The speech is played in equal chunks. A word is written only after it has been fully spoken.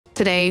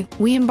Today,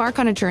 we embark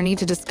on a journey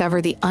to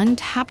discover the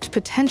untapped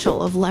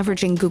potential of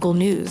leveraging Google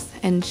News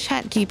and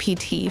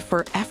ChatGPT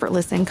for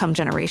effortless income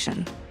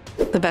generation.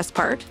 The best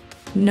part?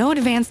 No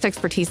advanced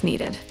expertise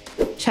needed.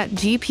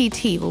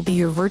 ChatGPT will be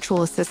your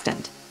virtual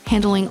assistant,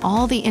 handling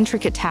all the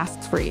intricate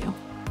tasks for you.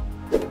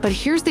 But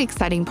here's the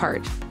exciting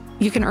part.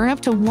 You can earn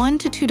up to $1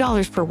 to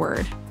 $2 per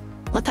word.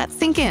 Let that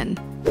sink in.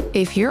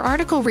 If your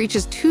article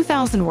reaches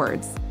 2,000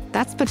 words,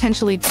 that's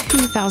potentially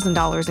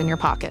 $2,000 in your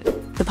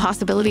pocket. The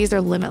possibilities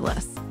are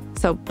limitless.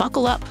 So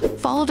buckle up,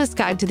 follow this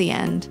guide to the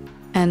end,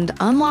 and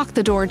unlock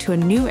the door to a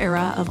new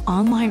era of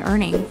online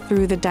earning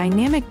through the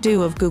dynamic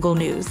duo of Google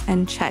News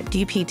and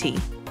ChatGPT.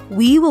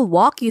 We will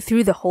walk you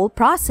through the whole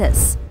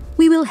process.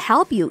 We will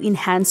help you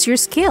enhance your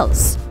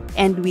skills.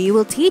 And we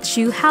will teach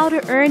you how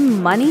to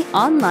earn money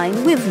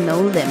online with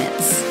no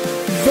limits.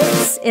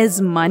 This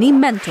is Money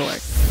Mentor.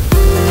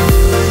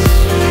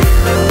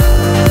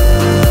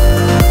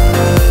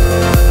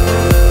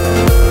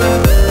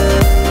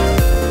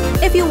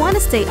 If you want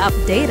to stay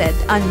updated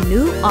on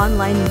new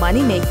online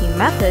money-making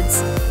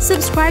methods,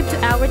 subscribe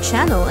to our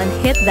channel and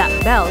hit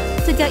that bell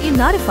to get you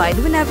notified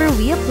whenever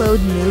we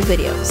upload new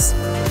videos.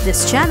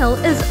 This channel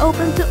is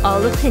open to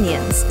all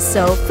opinions,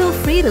 so feel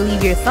free to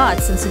leave your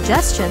thoughts and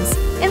suggestions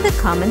in the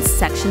comments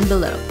section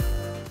below.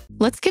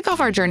 Let's kick off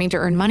our journey to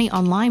earn money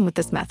online with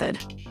this method.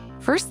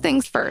 First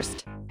things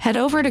first, head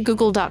over to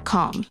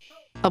google.com,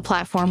 a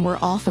platform we're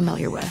all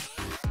familiar with.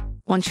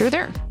 Once you're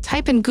there,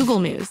 type in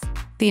Google News.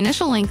 The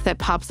initial link that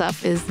pops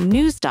up is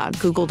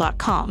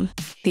news.google.com,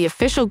 the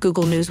official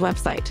Google News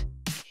website.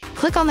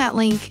 Click on that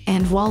link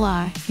and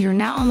voila, you're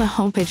now on the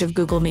homepage of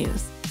Google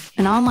News,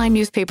 an online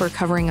newspaper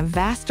covering a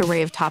vast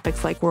array of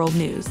topics like world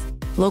news,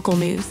 local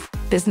news,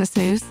 business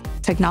news,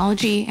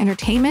 technology,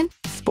 entertainment,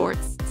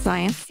 sports,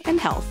 science, and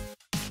health.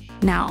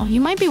 Now,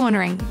 you might be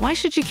wondering, why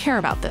should you care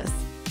about this?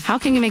 How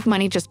can you make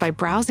money just by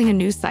browsing a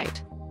news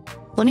site?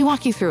 Let me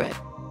walk you through it.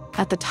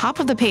 At the top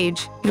of the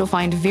page, you'll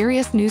find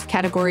various news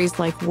categories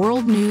like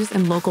world news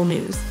and local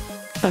news.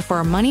 But for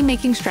our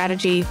money-making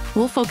strategy,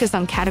 we'll focus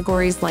on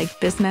categories like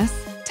business,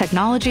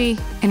 technology,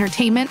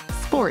 entertainment,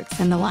 sports,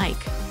 and the like.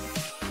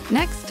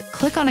 Next,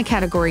 click on a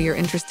category you're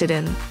interested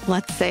in,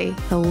 let's say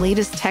the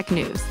latest tech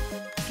news.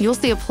 You'll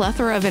see a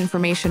plethora of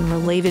information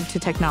related to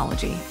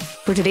technology.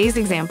 For today's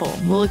example,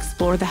 we'll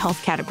explore the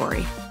health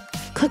category.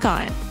 Click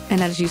on it,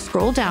 and as you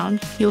scroll down,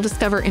 you'll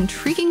discover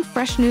intriguing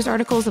fresh news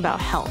articles about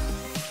health.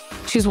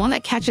 Choose one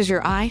that catches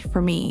your eye.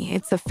 For me,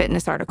 it's a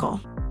fitness article.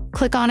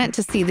 Click on it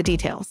to see the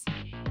details.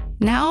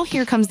 Now,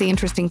 here comes the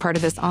interesting part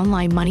of this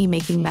online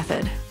money-making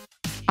method.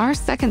 Our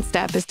second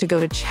step is to go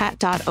to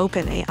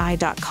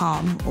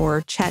chat.openai.com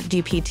or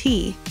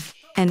ChatGPT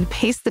and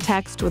paste the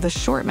text with a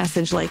short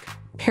message like,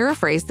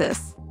 paraphrase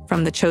this,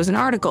 from the chosen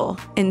article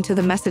into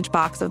the message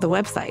box of the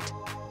website.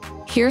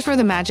 Here's where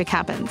the magic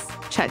happens.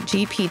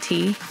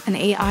 ChatGPT, an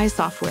AI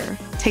software,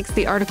 takes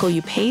the article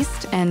you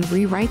paste and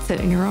rewrites it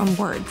in your own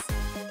words.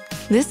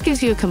 This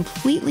gives you a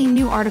completely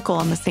new article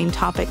on the same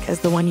topic as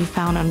the one you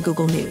found on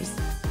Google News.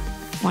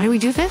 Why do we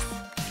do this?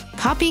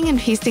 Copying and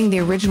pasting the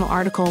original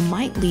article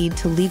might lead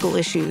to legal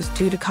issues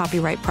due to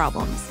copyright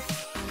problems.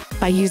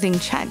 By using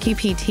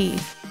ChatGPT,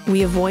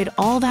 we avoid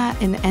all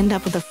that and end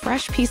up with a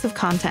fresh piece of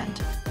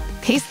content.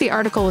 Paste the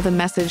article with a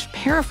message,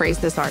 paraphrase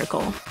this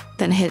article,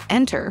 then hit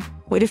enter,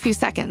 wait a few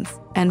seconds,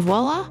 and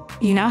voila,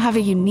 you now have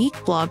a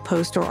unique blog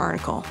post or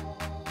article.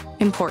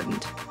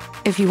 Important.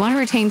 If you want to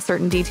retain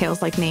certain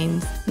details like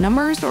names,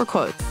 numbers, or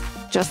quotes,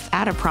 just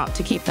add a prompt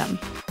to keep them.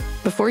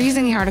 Before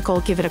using the article,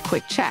 give it a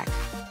quick check.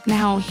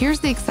 Now, here's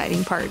the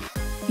exciting part.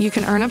 You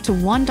can earn up to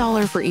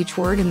 $1 for each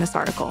word in this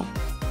article.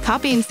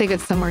 Copy and save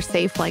it somewhere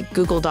safe like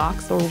Google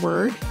Docs or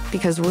Word,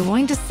 because we're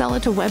going to sell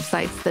it to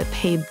websites that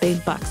pay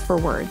big bucks for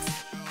words.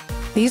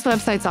 These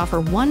websites offer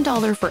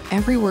 $1 for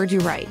every word you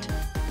write.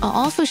 I'll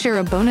also share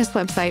a bonus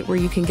website where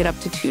you can get up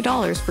to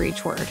 $2 for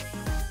each word.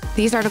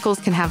 These articles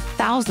can have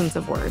thousands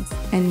of words,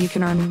 and you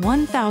can earn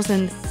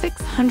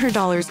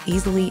 $1,600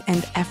 easily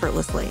and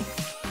effortlessly.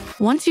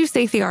 Once you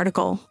save the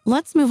article,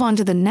 let's move on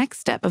to the next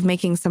step of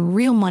making some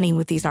real money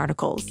with these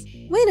articles.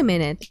 Wait a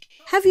minute.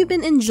 Have you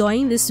been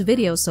enjoying this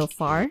video so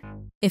far?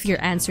 If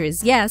your answer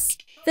is yes,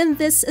 then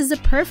this is the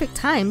perfect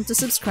time to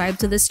subscribe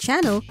to this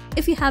channel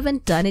if you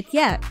haven't done it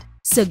yet.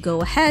 So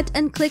go ahead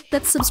and click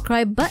that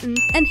subscribe button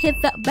and hit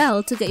that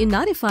bell to get you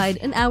notified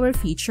on our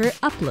future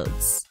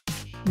uploads.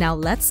 Now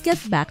let's get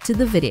back to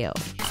the video.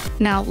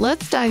 Now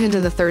let's dive into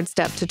the third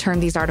step to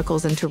turn these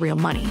articles into real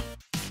money.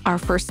 Our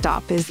first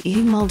stop is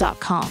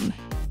eatingwell.com,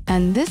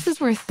 and this is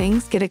where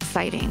things get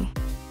exciting.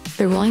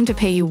 They're willing to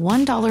pay you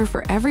 $1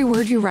 for every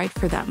word you write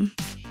for them.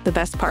 The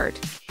best part,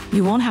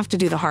 you won't have to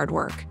do the hard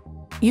work.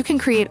 You can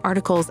create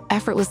articles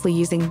effortlessly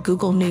using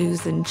Google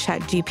News and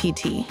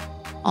ChatGPT,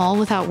 all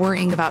without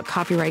worrying about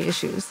copyright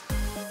issues.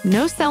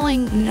 No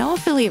selling, no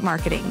affiliate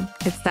marketing.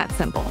 It's that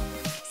simple.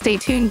 Stay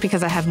tuned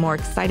because I have more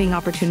exciting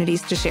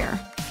opportunities to share.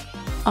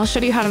 I'll show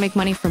you how to make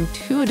money from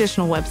 2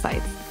 additional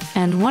websites,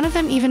 and one of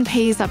them even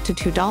pays up to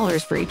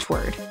 $2 for each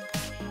word.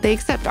 They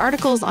accept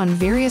articles on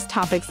various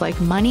topics like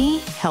money,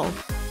 health,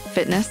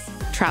 fitness,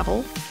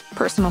 travel,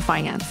 personal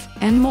finance,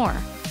 and more.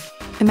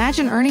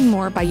 Imagine earning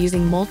more by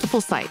using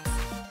multiple sites.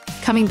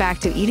 Coming back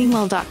to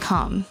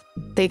eatingwell.com,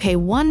 they pay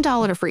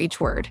 $1 for each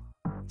word.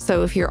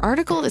 So if your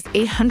article is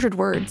 800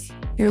 words,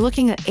 you're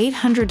looking at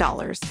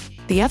 $800.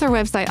 The other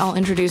website I'll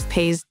introduce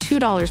pays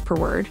 $2 per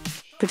word,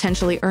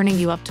 potentially earning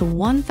you up to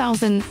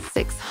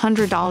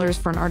 $1,600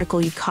 for an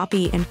article you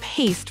copy and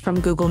paste from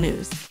Google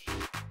News.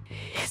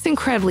 It's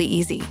incredibly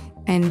easy,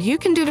 and you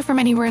can do it from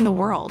anywhere in the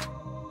world.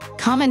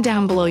 Comment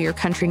down below your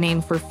country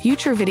name for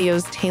future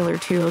videos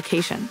tailored to your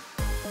location.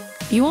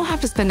 You won't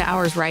have to spend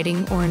hours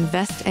writing or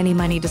invest any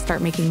money to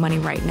start making money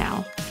right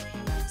now.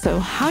 So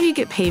how do you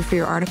get paid for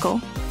your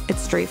article?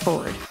 It's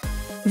straightforward.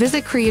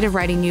 Visit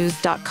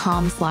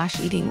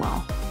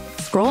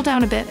creativewritingnews.com/eatingwell. Scroll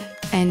down a bit,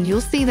 and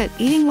you'll see that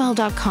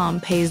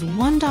eatingwell.com pays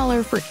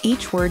 $1 for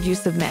each word you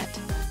submit.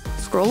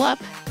 Scroll up,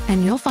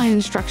 and you'll find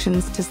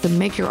instructions to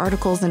submit your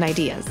articles and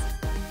ideas.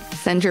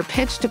 Send your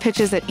pitch to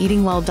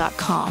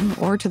pitches@eatingwell.com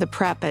or to the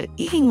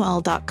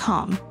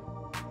prep@eatingwell.com.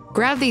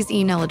 Grab these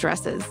email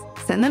addresses,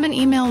 send them an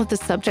email with the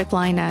subject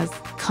line as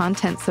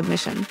Content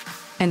Submission,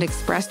 and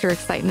express your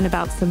excitement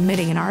about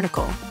submitting an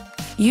article.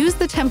 Use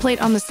the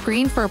template on the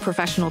screen for a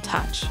professional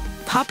touch.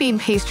 Copy and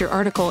paste your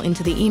article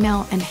into the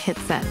email and hit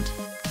send.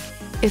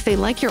 If they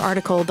like your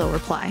article, they'll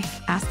reply,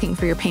 asking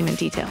for your payment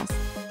details.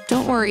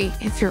 Don't worry,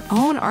 it's your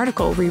own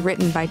article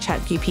rewritten by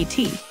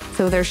ChatGPT,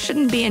 so there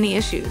shouldn't be any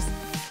issues.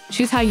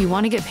 Choose how you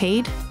want to get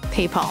paid: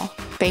 PayPal,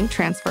 bank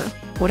transfer,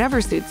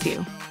 whatever suits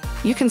you.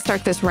 You can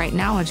start this right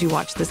now as you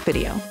watch this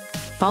video.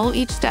 Follow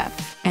each step,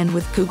 and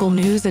with Google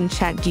News and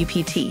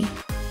ChatGPT,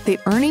 the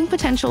earning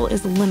potential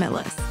is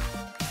limitless.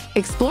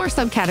 Explore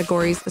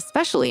subcategories,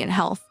 especially in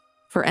health,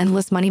 for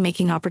endless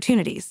money-making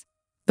opportunities.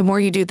 The more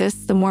you do this,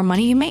 the more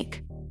money you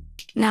make.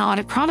 Now,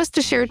 I promised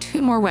to share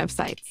 2 more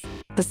websites.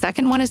 The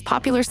second one is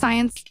Popular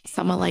Science,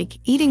 somewhat like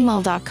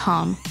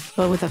eatingwell.com,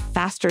 but with a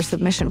faster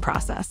submission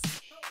process.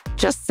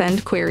 Just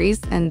send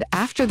queries, and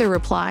after their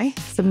reply,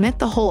 submit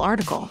the whole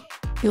article.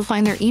 You'll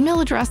find their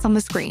email address on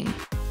the screen.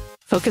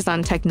 Focus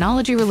on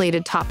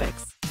technology-related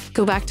topics.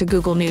 Go back to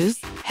Google News,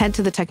 head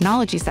to the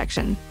technology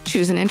section,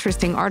 choose an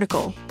interesting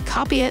article,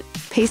 copy it,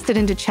 paste it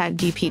into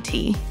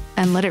ChatGPT,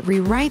 and let it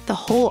rewrite the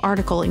whole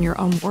article in your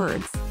own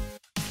words.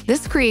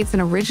 This creates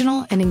an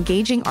original and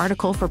engaging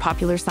article for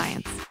Popular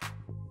Science.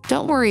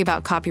 Don't worry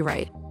about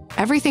copyright.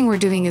 Everything we're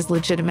doing is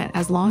legitimate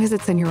as long as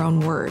it's in your own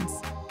words.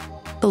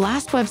 The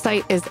last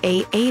website is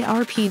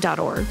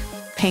aarp.org,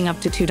 paying up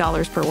to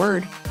 $2 per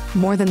word,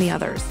 more than the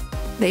others.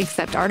 They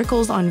accept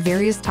articles on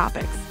various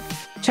topics.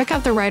 Check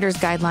out the writer's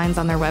guidelines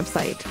on their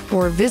website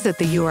or visit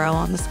the URL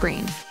on the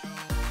screen.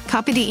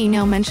 Copy the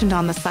email mentioned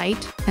on the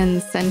site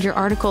and send your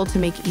article to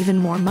make even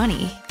more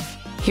money.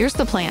 Here's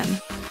the plan.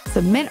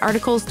 Submit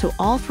articles to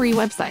all 3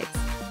 websites: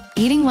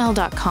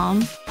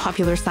 eatingwell.com,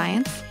 Popular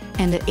Science,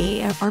 and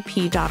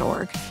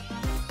aarp.org.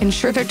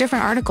 Ensure they're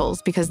different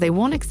articles because they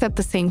won't accept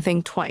the same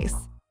thing twice.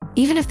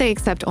 Even if they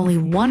accept only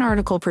 1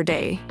 article per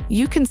day,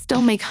 you can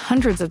still make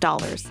hundreds of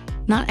dollars.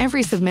 Not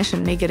every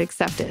submission may get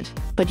accepted,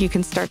 but you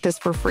can start this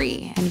for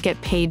free and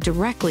get paid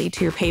directly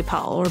to your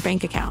PayPal or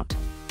bank account.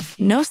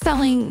 No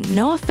selling,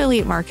 no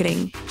affiliate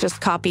marketing,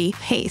 just copy,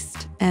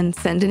 paste, and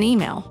send an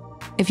email.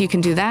 If you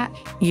can do that,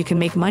 you can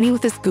make money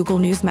with this Google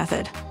News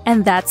method.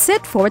 And that's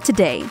it for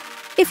today.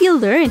 If you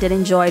learned and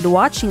enjoyed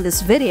watching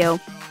this video,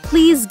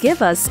 please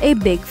give us a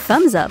big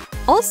thumbs up.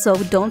 Also,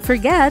 don't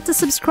forget to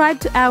subscribe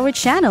to our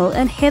channel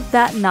and hit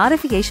that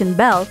notification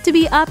bell to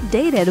be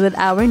updated with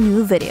our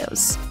new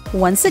videos.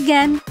 Once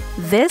again,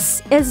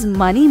 this is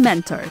Money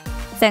Mentor.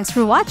 Thanks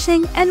for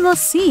watching, and we'll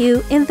see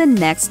you in the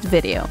next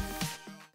video.